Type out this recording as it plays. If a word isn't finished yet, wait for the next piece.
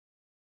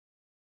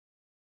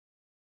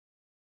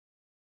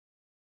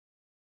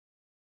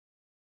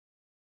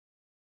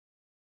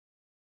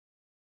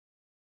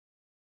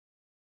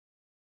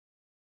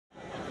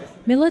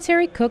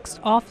Military cooks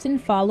often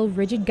follow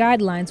rigid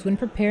guidelines when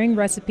preparing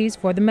recipes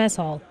for the mess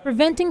hall,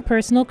 preventing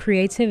personal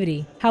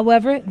creativity.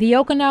 However, the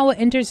Okinawa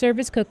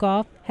Inter-Service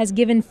Cookoff has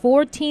given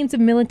 4 teams of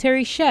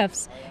military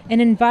chefs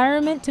an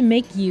environment to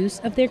make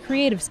use of their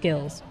creative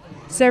skills.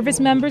 Service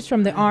members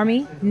from the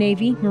Army,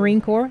 Navy, Marine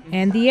Corps,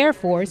 and the Air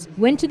Force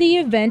went to the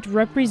event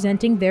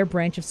representing their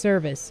branch of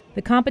service.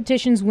 The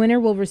competition's winner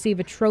will receive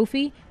a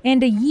trophy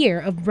and a year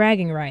of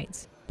bragging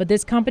rights. But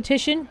this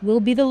competition will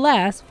be the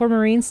last for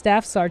Marine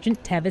Staff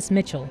Sergeant Tevis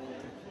Mitchell.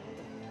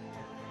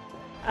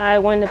 I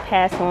wanted to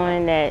pass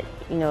on that,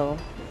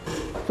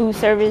 food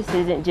service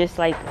isn't just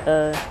like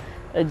a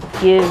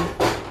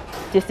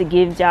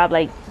give job.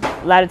 Like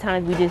a lot of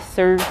times we just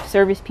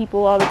service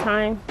people all the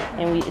time,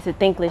 and it's a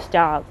thankless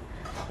job.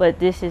 But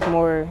this is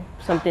more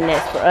something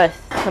that's for us,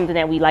 something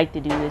that we like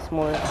to do. It's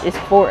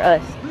for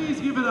us. Please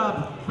give it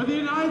up for the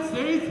United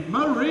States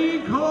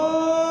Marine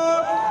Corps!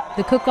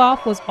 The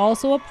cook-off was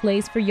also a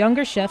place for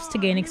younger chefs to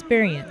gain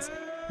experience.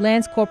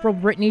 Lance Corporal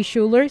Brittany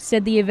Schuler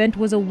said the event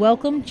was a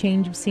welcome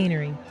change of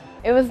scenery.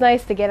 It was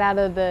nice to get out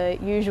of the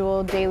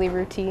usual daily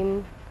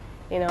routine.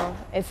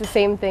 It's the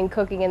same thing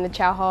cooking in the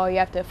chow hall. You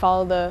have to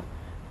follow the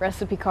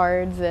recipe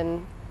cards,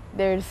 and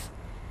there's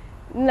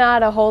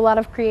not a whole lot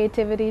of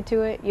creativity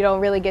to it. You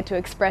don't really get to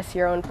express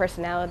your own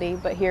personality,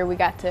 but here we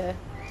got to,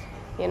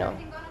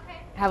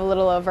 have a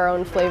little of our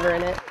own flavor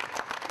in it.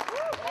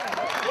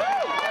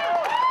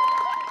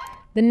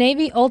 The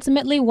Navy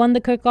ultimately won the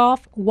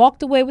cook-off,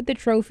 walked away with the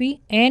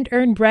trophy, and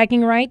earned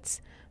bragging rights,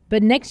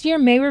 but next year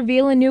may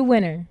reveal a new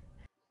winner.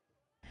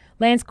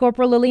 Lance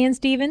Corporal Lillian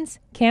Stevens,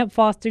 Camp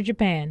Foster,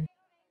 Japan.